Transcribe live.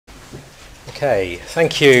Okay,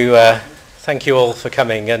 thank you all for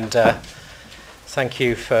coming, and thank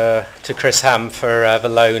you to Chris Ham for the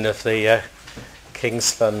loan of the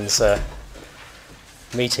King's Fund's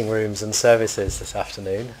meeting rooms and services this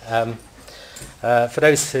afternoon. For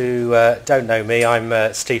those who don't know me,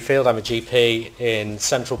 I'm Steve Field. I'm a GP in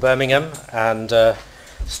central Birmingham, and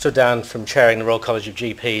stood down from chairing the Royal College of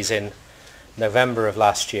GPs in November of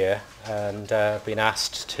last year, and been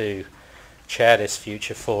asked to chair this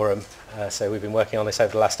Future Forum. So we've been working on this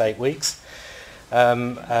over the last 8 weeks.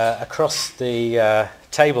 Across the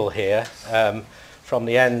table here, from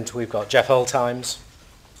the end, we've got Jeff Oldtimes,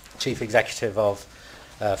 Chief Executive of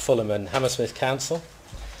Fulham and Hammersmith Council,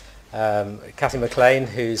 Cathy McLean,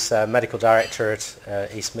 who's Medical Director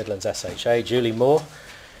at East Midlands SHA, Julie Moore,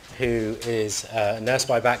 who is a nurse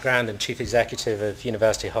by background and Chief Executive of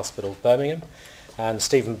University Hospital Birmingham, and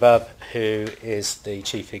Stephen Bubb, who is the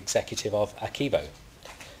Chief Executive of Akivo,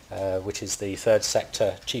 which is the third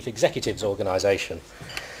sector Chief Executives Organisation.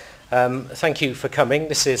 Thank you for coming.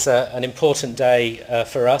 This is an important day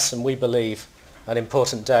for us, and we believe an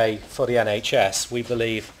important day for the NHS. We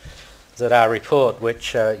believe that our report,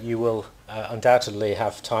 which you will undoubtedly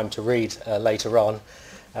have time to read later on,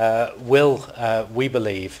 will, we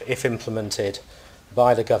believe, if implemented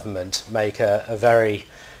by the government, make a very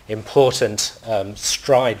important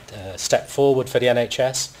step forward for the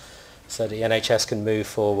NHS, so the NHS can move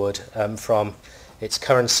forward from its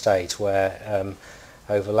current state, where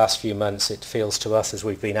over the last few months it feels to us, as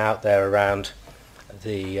we've been out there around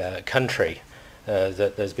the country,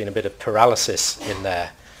 that there's been a bit of paralysis in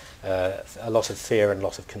there, a lot of fear and a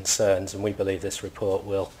lot of concerns, and we believe this report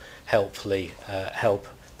will helpfully help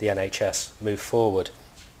the NHS move forward.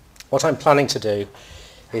 What I'm planning to do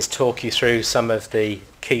is talk you through some of the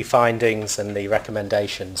key findings and the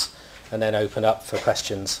recommendations, and then open up for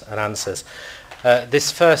questions and answers.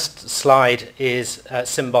 This first slide is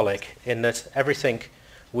symbolic in that everything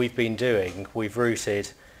we've been doing, we've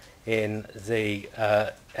rooted in the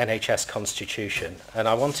NHS Constitution. And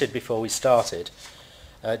I wanted, before we started,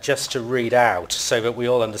 just to read out so that we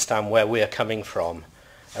all understand where we're coming from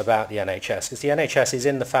about the NHS, because the NHS is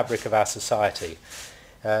in the fabric of our society.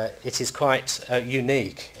 It is quite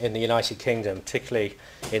unique in the United Kingdom, particularly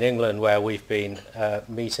in England, where we've been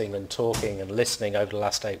meeting and talking and listening over the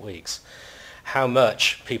last 8 weeks, how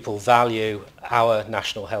much people value our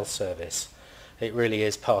National Health Service. It really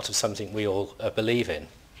is part of something we all believe in.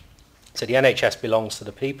 So the NHS belongs to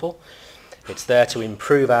the people. It's there to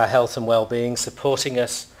improve our health and well-being, supporting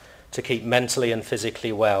us to keep mentally and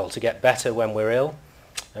physically well, to get better when we're ill,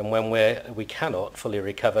 and when we cannot fully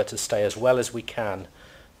recover, to stay as well as we can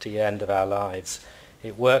to the end of our lives.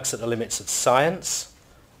 It works at the limits of science,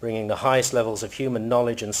 bringing the highest levels of human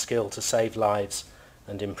knowledge and skill to save lives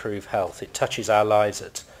and improve health. It touches our lives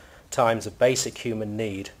at times of basic human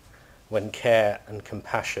need, when care and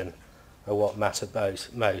compassion are what matter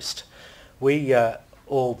most. We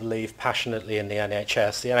all believe passionately in the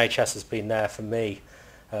NHS. The NHS has been there for me,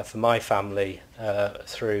 for my family,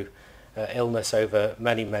 through illness over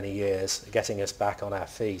many, many years, getting us back on our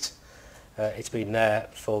feet. It's been there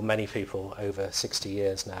for many people over 60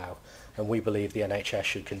 years now, and we believe the NHS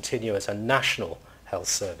should continue as a national health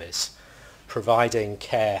service, providing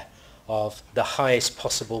care of the highest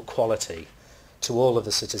possible quality to all of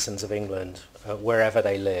the citizens of England, wherever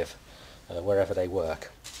they live, wherever they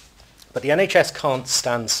work. But the NHS can't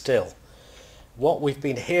stand still. What we've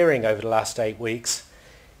been hearing over the last 8 weeks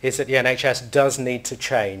is that the NHS does need to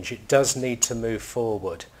change. It does need to move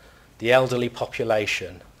forward. The elderly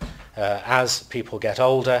population, as people get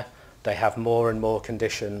older, they have more and more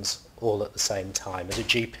conditions all at the same time. As a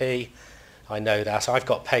GP, I know that. I've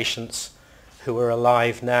got patients who are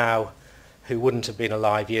alive now who wouldn't have been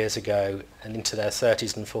alive years ago, and into their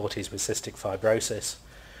 30s and 40s with cystic fibrosis.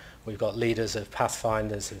 We've got leaders of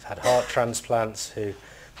Pathfinders who've had heart transplants who,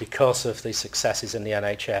 because of the successes in the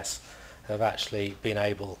NHS, have actually been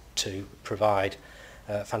able to provide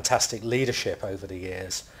fantastic leadership over the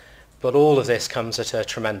years. But all of this comes at a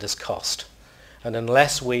tremendous cost. And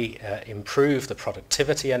unless we improve the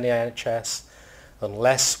productivity in the NHS,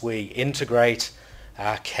 unless we integrate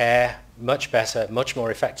our care much better, much more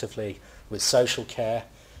effectively with social care,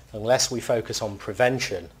 unless we focus on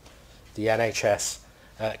prevention, the NHS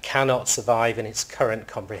cannot survive in its current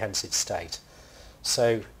comprehensive state.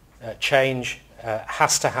 So change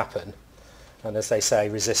has to happen. And as they say,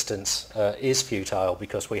 resistance is futile,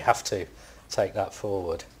 because we have to take that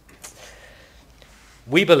forward.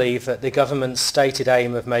 We believe that the government's stated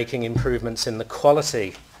aim of making improvements in the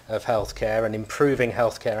quality of healthcare and improving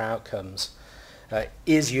healthcare outcomes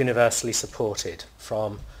is universally supported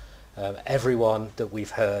from everyone that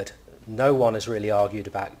we've heard no one has really argued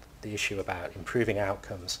about the issue about improving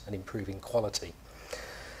outcomes and improving quality.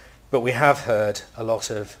 But we have heard a lot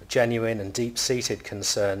of genuine and deep-seated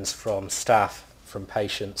concerns from staff, from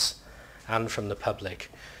patients, and from the public.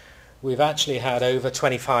 We've actually had over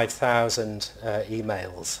 25,000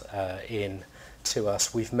 emails in to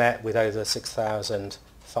us. We've met with over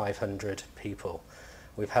 6,500 people.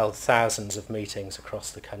 We've held thousands of meetings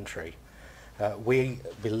across the country. We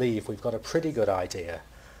believe we've got a pretty good idea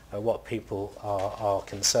of what people are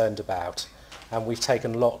concerned about, and we've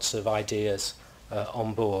taken lots of ideas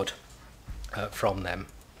on board from them.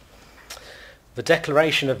 The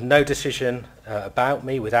declaration of no decision about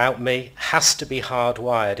me, without me, has to be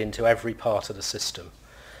hardwired into every part of the system.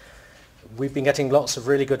 We've been getting lots of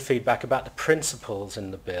really good feedback about the principles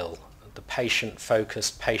in the bill, the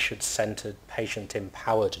patient-focused, patient-centred,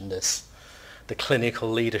 patient-empoweredness, the clinical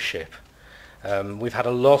leadership. We've had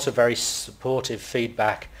a lot of very supportive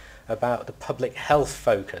feedback about the public health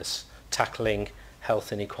focus, tackling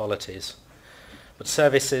health inequalities. But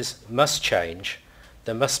services must change.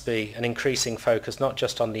 There must be an increasing focus not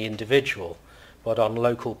just on the individual, but on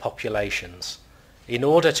local populations. In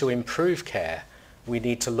order to improve care, we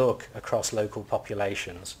need to look across local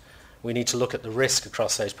populations. We need to look at the risk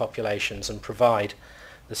across those populations and provide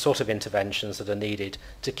the sort of interventions that are needed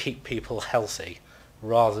to keep people healthy,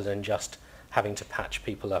 rather than just having to patch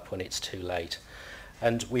people up when it's too late.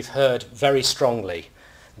 And we've heard very strongly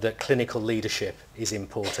that clinical leadership is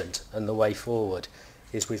important, and the way forward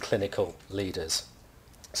is with clinical leaders,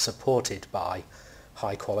 supported by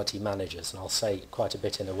high quality managers, and I'll say quite a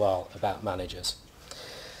bit in a while about managers.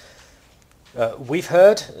 We've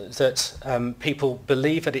heard that people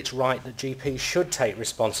believe that it's right that GPs should take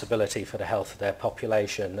responsibility for the health of their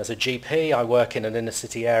population. As a GP, I work in an inner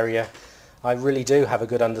city area. I really do have a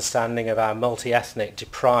good understanding of our multi-ethnic,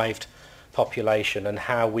 deprived population and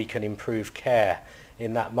how we can improve care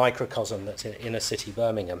in that microcosm that's in inner city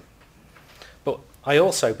Birmingham. But I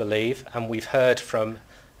also believe, and we've heard from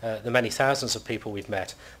the many thousands of people we've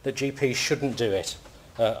met, that GPs shouldn't do it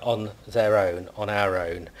on their own, on our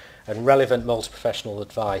own, and relevant multi-professional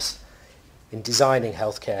advice in designing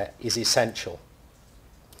healthcare is essential.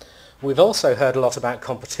 We've also heard a lot about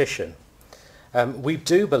competition. We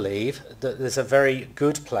do believe that there's a very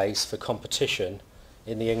good place for competition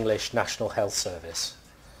in the English National Health Service,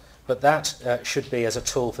 but that should be as a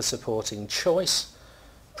tool for supporting choice,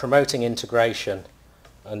 promoting integration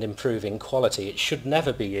and improving quality. It should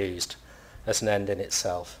never be used as an end in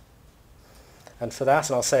itself. And for that,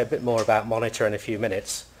 and I'll say a bit more about Monitor in a few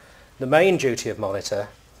minutes, the main duty of Monitor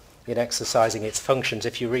in exercising its functions,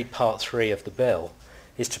 if you read Part 3 of the bill,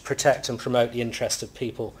 is to protect and promote the interests of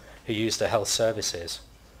people who use the health services.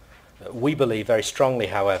 We believe very strongly,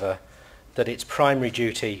 however, that its primary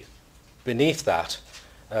duty beneath that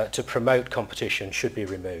to promote competition should be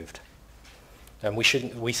removed. And we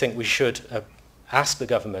think we should ask the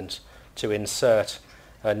government to insert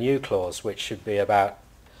a new clause which should be about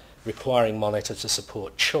requiring Monitor to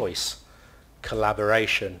support choice,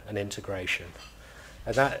 collaboration and integration.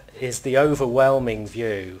 And that is the overwhelming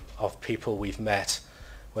view of people we've met,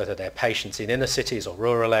 whether they're patients in inner cities or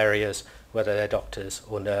rural areas, whether they're doctors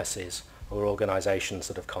or nurses or organisations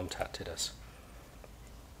that have contacted us.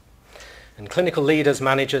 And clinical leaders,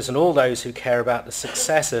 managers and all those who care about the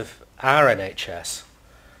success of our NHS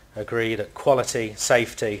agree that quality,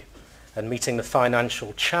 safety and meeting the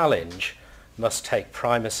financial challenge must take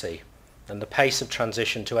primacy, and the pace of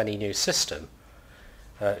transition to any new system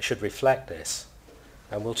should reflect this.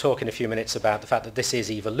 And we'll talk in a few minutes about the fact that this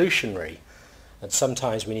is evolutionary, and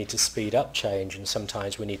sometimes we need to speed up change and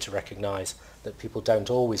sometimes we need to recognise that people don't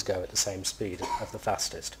always go at the same speed of the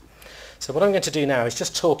fastest. So what I'm going to do now is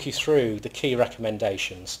just talk you through the key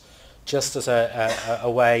recommendations, just as a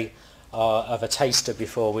way of a taster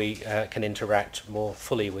before we can interact more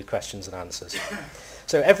fully with questions and answers.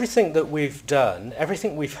 So everything that we've done,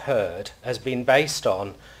 everything we've heard, has been based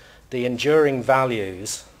on the enduring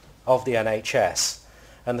values of the NHS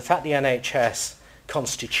and the fact the NHS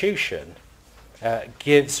constitution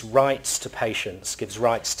gives rights to patients, gives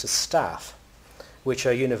rights to staff, which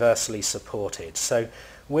are universally supported. So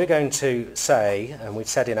we're going to say, and we've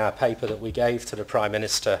said in our paper that we gave to the Prime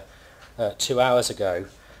Minister 2 hours ago,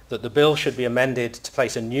 that the bill should be amended to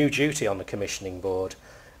place a new duty on the Commissioning Board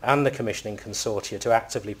and the Commissioning Consortia to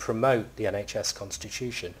actively promote the NHS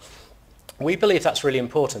Constitution. We believe that's really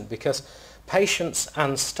important because patients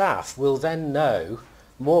and staff will then know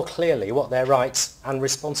more clearly what their rights and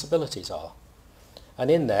responsibilities are. And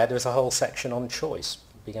in there's a whole section on choice,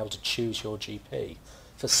 being able to choose your GP.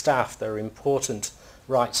 For staff, there are important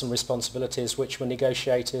rights and responsibilities which were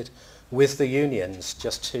negotiated with the unions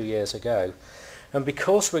just 2 years ago. And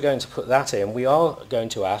because we're going to put that in, we are going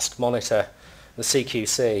to ask, monitor, the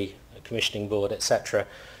CQC, Commissioning Board, etc.,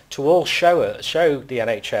 to all show the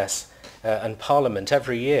NHS and Parliament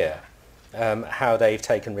every year how they've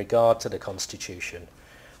taken regard to the Constitution.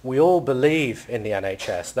 We all believe in the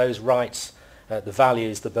NHS. Those rights, the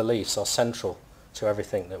values, the beliefs are central to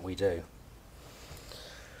everything that we do.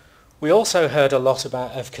 We also heard a lot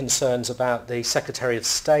of concerns about the Secretary of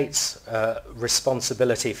State's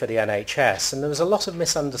responsibility for the NHS, and there was a lot of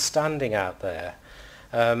misunderstanding out there.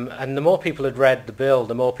 And the more people had read the bill,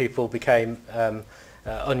 the more people became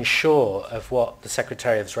unsure of what the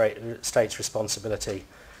Secretary of State's responsibility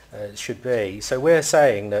should be. So we're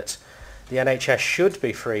saying that the NHS should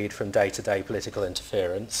be freed from day-to-day political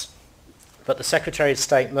interference, but the Secretary of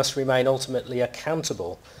State must remain ultimately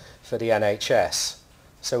accountable for the NHS.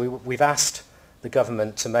 So we've asked the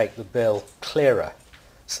government to make the bill clearer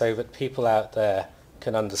so that people out there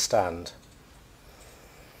can understand.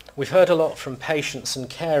 We've heard a lot from patients and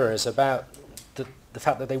carers about the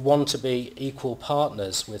fact that they want to be equal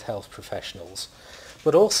partners with health professionals,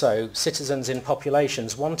 but also citizens in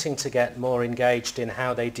populations wanting to get more engaged in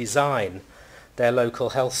how they design their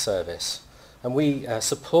local health service. And we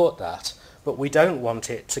support that, but we don't want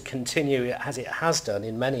it to continue, as it has done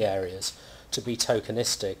in many areas, to be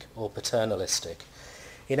tokenistic or paternalistic.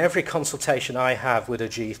 In every consultation I have with a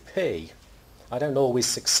GP, I don't always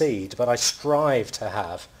succeed, but I strive to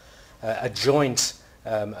have a joint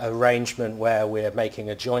arrangement where we're making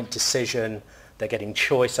a joint decision, they're getting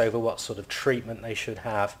choice over what sort of treatment they should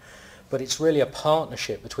have, but it's really a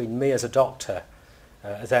partnership between me as a doctor,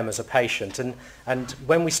 them as a patient, and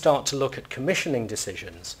when we start to look at commissioning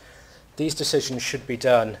decisions, these decisions should be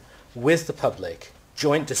done with the public,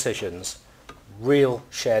 joint decisions, real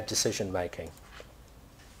shared decision making.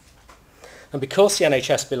 And because the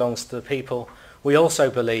NHS belongs to the people, we also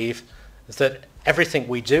believe that everything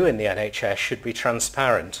we do in the NHS should be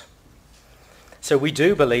transparent. So we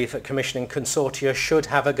do believe that commissioning consortia should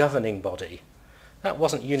have a governing body. That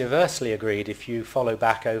wasn't universally agreed if you follow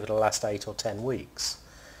back over the last 8 or 10 weeks,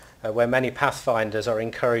 where many pathfinders are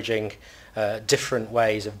encouraging different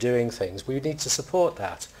ways of doing things. We need to support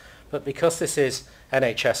that. But because this is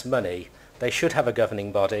NHS money, they should have a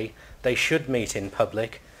governing body, they should meet in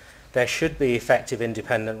public, there should be effective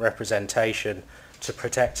independent representation to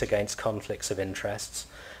protect against conflicts of interests,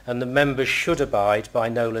 and the members should abide by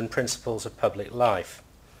Nolan principles of public life.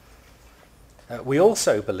 We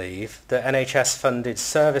also believe that NHS-funded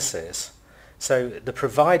services, so the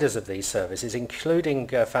providers of these services, including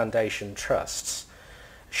foundation trusts,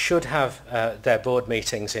 should have their board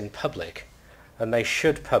meetings in public, and they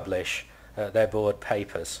should publish their board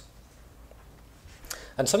papers.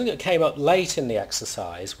 And something that came up late in the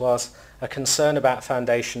exercise was a concern about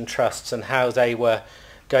foundation trusts and how they were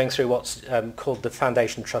going through what's called the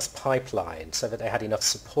foundation trust pipeline, so that they had enough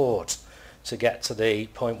support to get to the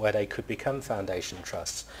point where they could become foundation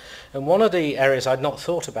trusts. And one of the areas I'd not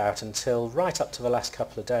thought about until right up to the last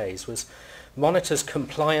couple of days was Monitor's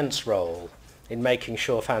compliance role in making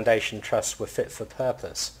sure foundation trusts were fit for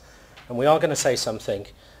purpose. And we are going to say something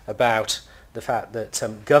about the fact that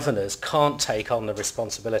governors can't take on the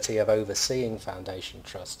responsibility of overseeing foundation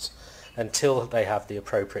trusts until they have the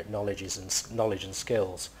appropriate knowledge and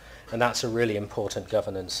skills. And that's a really important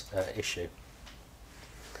governance issue.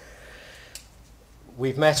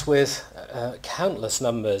 We've met with countless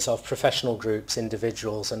numbers of professional groups,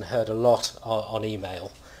 individuals, and heard a lot on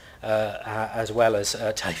email, as well as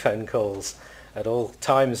telephone calls at all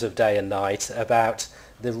times of day and night about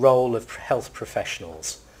the role of health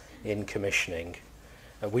professionals in commissioning.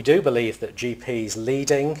 We do believe that GPs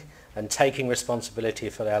leading and taking responsibility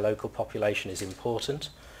for their local population is important,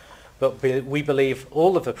 but we believe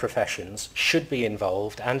all of the professions should be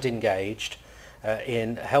involved and engaged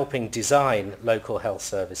in helping design local health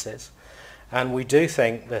services, and we do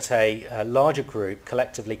think that a larger group,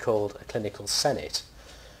 collectively called a clinical senate,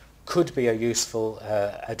 could be a useful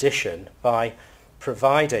addition by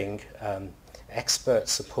providing expert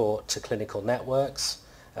support to clinical networks,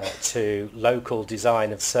 to local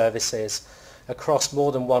design of services across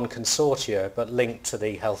more than one consortia, but linked to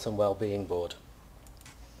the Health and Wellbeing Board.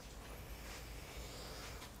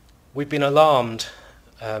 We've been alarmed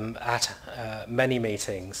at many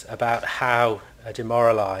meetings about how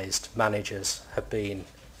demoralised managers have been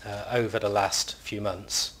over the last few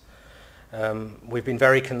months. We've been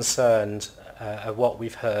very concerned at what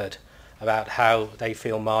we've heard about how they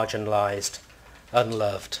feel marginalised,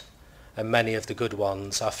 unloved, and many of the good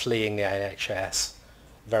ones are fleeing the NHS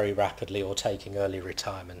very rapidly or taking early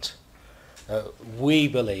retirement. We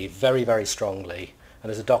believe very, very strongly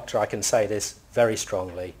and as a doctor I can say this very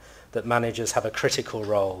strongly, that managers have a critical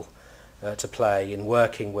role to play in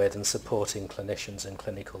working with and supporting clinicians and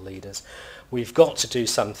clinical leaders. We've got to do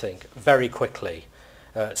something very quickly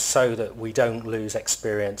so that we don't lose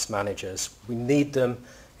experienced managers. We need them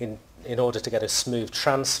in order to get a smooth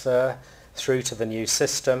transfer through to the new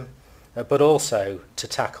system, but also to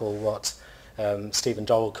tackle what Stephen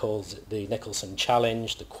Dorrell calls the Nicholson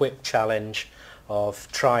challenge, the QUIP challenge of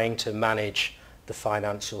trying to manage the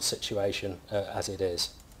financial situation as it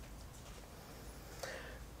is.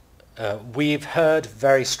 We've heard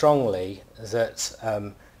very strongly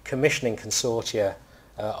that commissioning consortia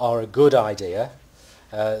are a good idea,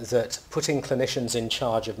 that putting clinicians in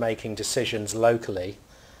charge of making decisions locally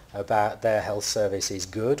about their health service is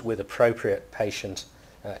good with appropriate patient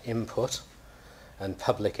input and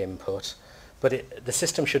public input, but the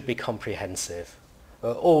system should be comprehensive.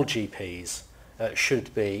 All GPs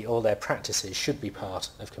should be, all their practices should be part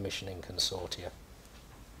of commissioning consortia.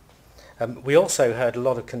 We also heard a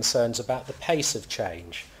lot of concerns about the pace of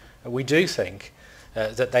change. We do think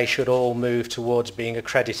that they should all move towards being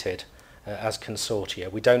accredited as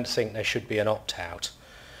consortia. We don't think there should be an opt-out.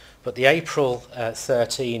 But the April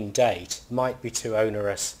 13 date might be too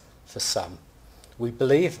onerous for some. We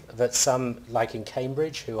believe that some, like in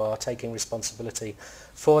Cambridge, who are taking responsibility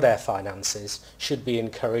for their finances, should be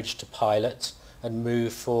encouraged to pilot and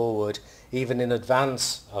move forward even in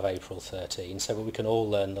advance of April 13 so that we can all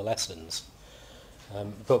learn the lessons.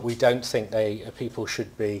 But we don't think people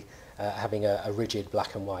should be having a rigid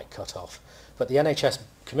black and white cut-off. But the NHS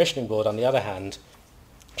Commissioning Board, on the other hand,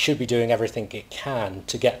 should be doing everything it can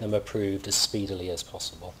to get them approved as speedily as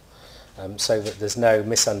possible, so that there's no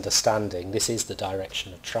misunderstanding. This is the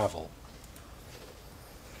direction of travel.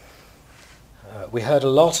 We heard a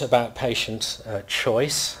lot about patient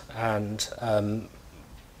choice, and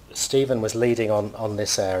Stephen was leading on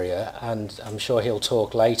this area, and I'm sure he'll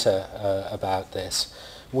talk later about this.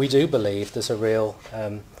 We do believe there's a real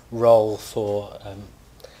role for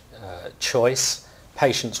choice.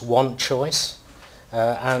 Patients want choice,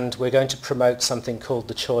 and we're going to promote something called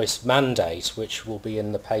the choice mandate, which will be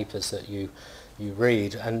in the papers that you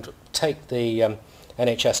read, and take the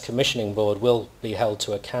NHS Commissioning Board will be held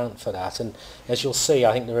to account for that. And as you'll see,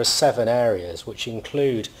 I think there are 7 areas which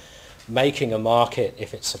include making a market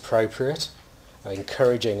if it's appropriate,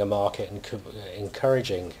 encouraging a market and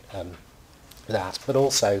encouraging that, but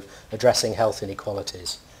also addressing health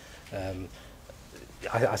inequalities.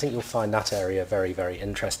 I think you'll find that area very, very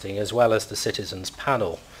interesting, as well as the Citizens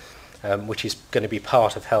Panel, which is going to be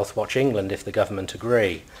part of Health Watch England if the government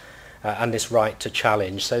agree, and this right to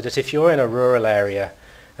challenge, so that if you're in a rural area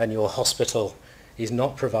and your hospital is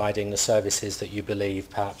not providing the services that you believe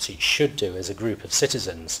perhaps it should do as a group of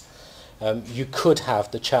citizens, you could have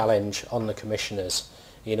the challenge on the commissioners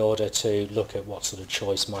in order to look at what sort of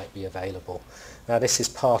choice might be available. Now, this is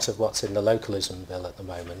part of what's in the localism bill at the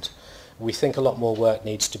moment. We think a lot more work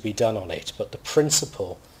needs to be done on it, but the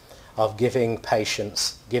principle of giving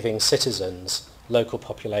patients, giving citizens, local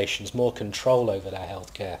populations more control over their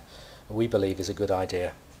healthcare, we believe is a good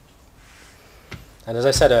idea. And as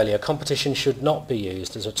I said earlier, competition should not be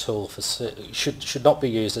used as a tool for should not be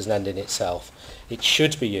used as an end in itself. It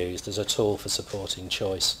should be used as a tool for supporting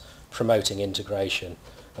choice, promoting integration,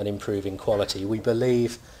 and improving quality. We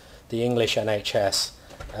believe the English NHS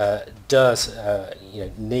does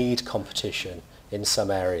need competition in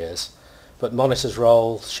some areas, but Monitor's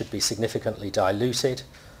role should be significantly diluted.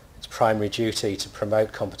 Its primary duty to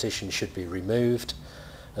promote competition should be removed,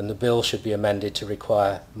 and the bill should be amended to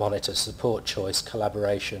require Monitor support choice,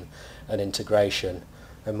 collaboration and integration.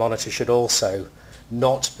 And Monitor should also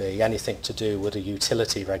not be anything to do with a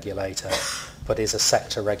utility regulator, but is a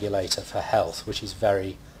sector regulator for health, which is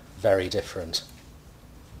very, very different.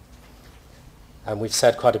 And we've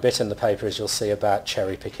said quite a bit in the paper, as you'll see, about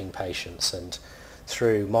cherry-picking patients, and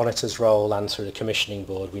through Monitor's role and through the Commissioning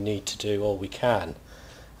Board we need to do all we can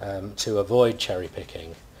to avoid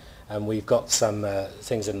cherry-picking. And we've got some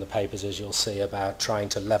things in the papers, as you'll see, about trying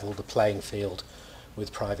to level the playing field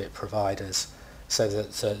with private providers so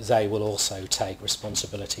that they will also take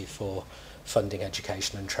responsibility for funding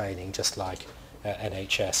education and training, just like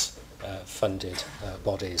NHS funded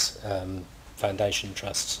bodies, foundation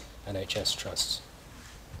trusts, NHS trusts.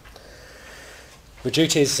 The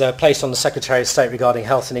duties placed on the Secretary of State regarding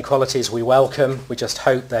health inequalities we welcome. We just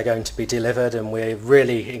hope they're going to be delivered, and we're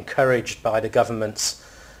really encouraged by the government's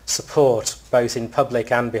support, both in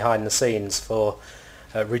public and behind the scenes, for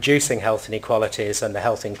reducing health inequalities and the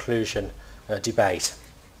health inclusion debate.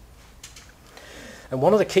 And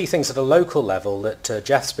one of the key things at a local level that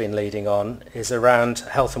Jeff's been leading on is around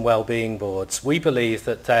health and wellbeing boards. We believe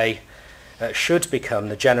that they should become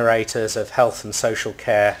the generators of health and social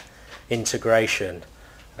care integration,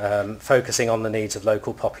 focusing on the needs of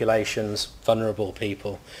local populations, vulnerable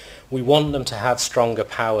people. We want them to have stronger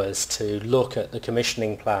powers to look at the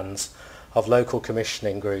commissioning plans of local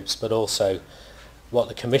commissioning groups, but also what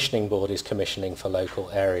the commissioning board is commissioning for local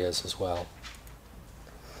areas as well.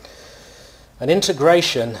 And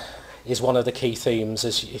integration is one of the key themes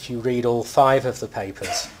as if you read all 5 of the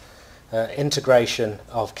papers. Integration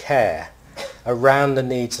of care around the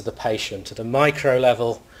needs of the patient at a micro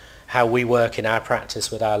level, how we work in our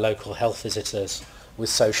practice with our local health visitors, with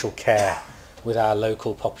social care, with our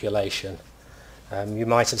local population. You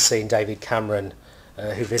might have seen David Cameron,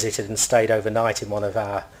 who visited and stayed overnight in one of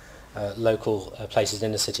our local places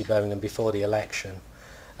in the city, Birmingham, before the election.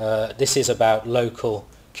 This is about local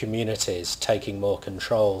communities taking more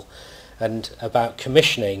control, and about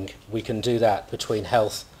commissioning. We can do that between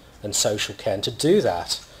health and social care, and to do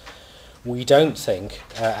that we don't think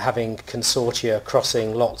having consortia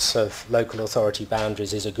crossing lots of local authority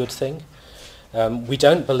boundaries is a good thing. We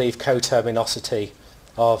don't believe coterminosity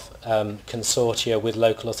of consortia with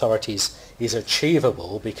local authorities is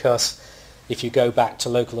achievable, because if you go back to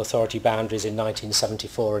local authority boundaries in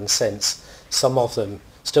 1974 and since, some of them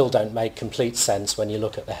still don't make complete sense when you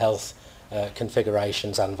look at the health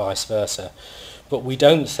configurations and vice versa. But we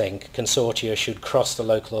don't think consortia should cross the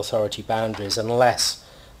local authority boundaries unless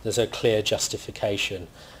there's a clear justification.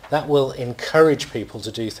 That will encourage people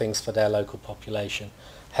to do things for their local population,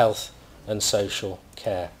 health and social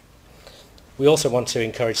care. We also want to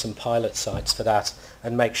encourage some pilot sites for that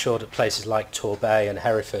and make sure that places like Torbay and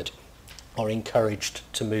Hereford are encouraged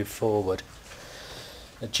to move forward.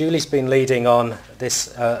 Julie's been leading on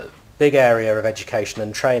this big area of education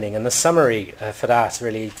and training, and the summary for that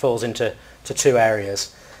really falls into 2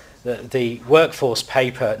 areas. The workforce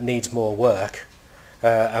paper needs more work,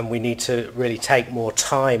 and we need to really take more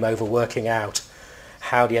time over working out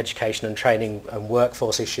how the education and training and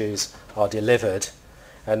workforce issues are delivered,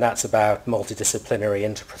 and that's about multidisciplinary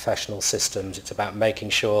interprofessional systems. It's about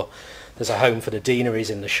making sure there's a home for the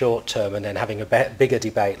deaneries in the short term and then having a bigger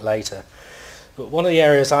debate later. But one of the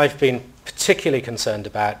areas I've been particularly concerned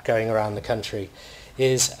about going around the country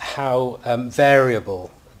is how variable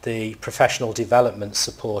the professional development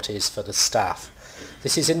support is for the staff.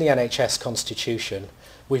 This is in the NHS constitution.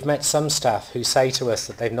 We've met some staff who say to us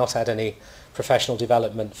that they've not had any professional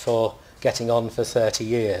development for getting on for 30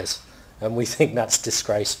 years, and we think that's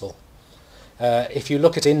disgraceful. If you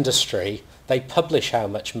look at industry, they publish how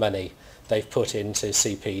much money they've put into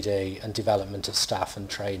CPD and development of staff and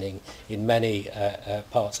training in many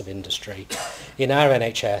parts of industry. In our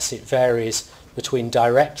NHS, it varies between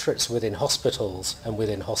directorates within hospitals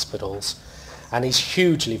and is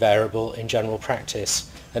hugely variable in general practice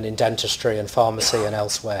and in dentistry and pharmacy and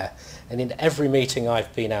elsewhere. And in every meeting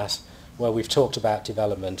I've been at where we've talked about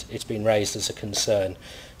development, it's been raised as a concern.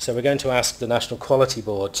 So we're going to ask the National Quality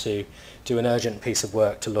Board to do an urgent piece of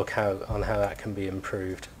work to look on how that can be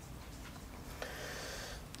improved.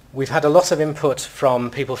 We've had a lot of input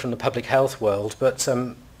from people from the public health world, but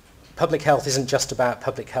public health isn't just about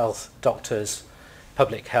public health doctors,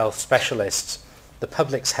 public health specialists. The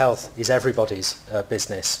public's health is everybody's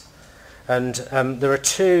business. And there are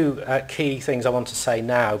 2 key things I want to say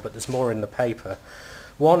now, but there's more in the paper.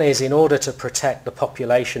 One is, in order to protect the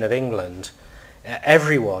population of England,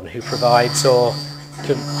 everyone who provides or...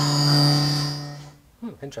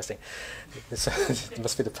 interesting. It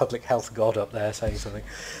must be the public health god up there saying something.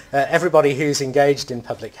 Everybody who's engaged in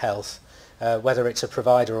public health, whether it's a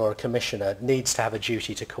provider or a commissioner, needs to have a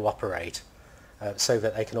duty to cooperate so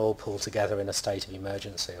that they can all pull together in a state of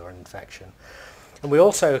emergency or an infection. And we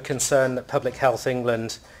also are concerned that Public Health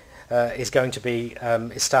England is going to be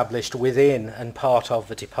established within and part of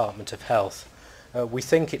the Department of Health. We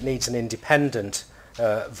think it needs an independent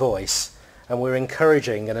voice, and we're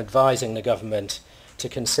encouraging and advising the government to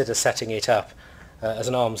consider setting it up as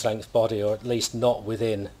an arm's length body, or at least not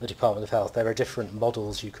within the Department of Health. There are different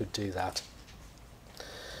models you could do that.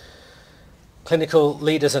 Clinical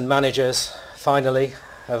leaders and managers, finally,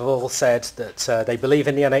 have all said that they believe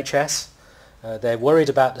in the NHS. They're worried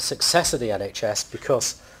about the success of the NHS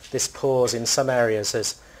because this pause in some areas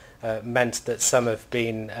has meant that some have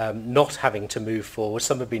been not having to move forward,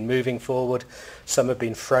 some have been moving forward, some have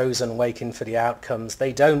been frozen waiting for the outcomes.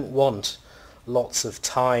 They don't want lots of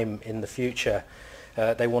time in the future.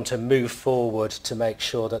 They want to move forward to make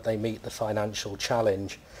sure that they meet the financial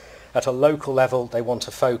challenge. At a local level, they want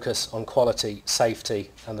to focus on quality,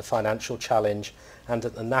 safety and the financial challenge, and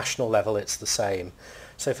at the national level it's the same.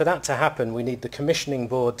 So for that to happen, we need the commissioning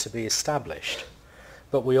board to be established,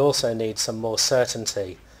 but we also need some more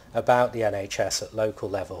certainty about the NHS at local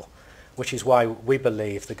level, which is why we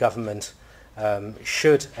believe the government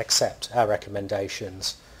should accept our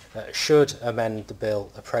recommendations, should amend the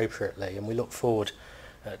bill appropriately, and we look forward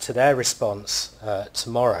to their response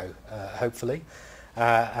tomorrow, hopefully,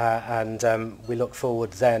 and we look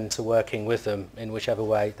forward then to working with them in whichever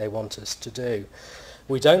way they want us to do.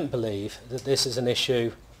 We don't believe that this is an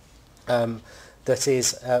issue that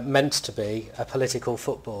is meant to be a political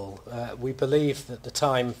football. We believe that the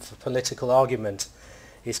time for political argument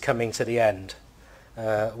is coming to the end.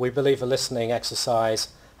 We believe a listening exercise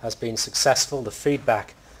has been successful, the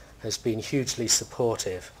feedback has been hugely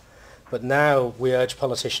supportive, but now we urge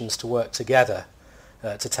politicians to work together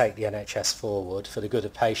to take the NHS forward for the good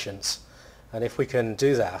of patients, and if we can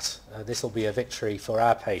do that, this will be a victory for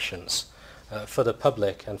our patients, for the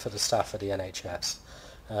public and for the staff of the NHS.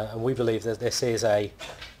 And we believe that this is a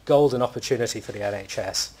golden opportunity for the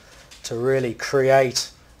NHS to really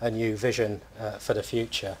create a new vision for the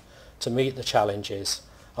future, to meet the challenges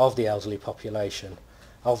of the elderly population,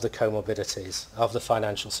 of the comorbidities, of the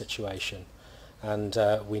financial situation, and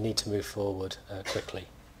we need to move forward quickly.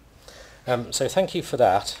 So thank you for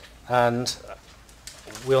that, and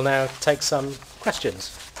we'll now take some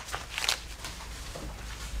questions.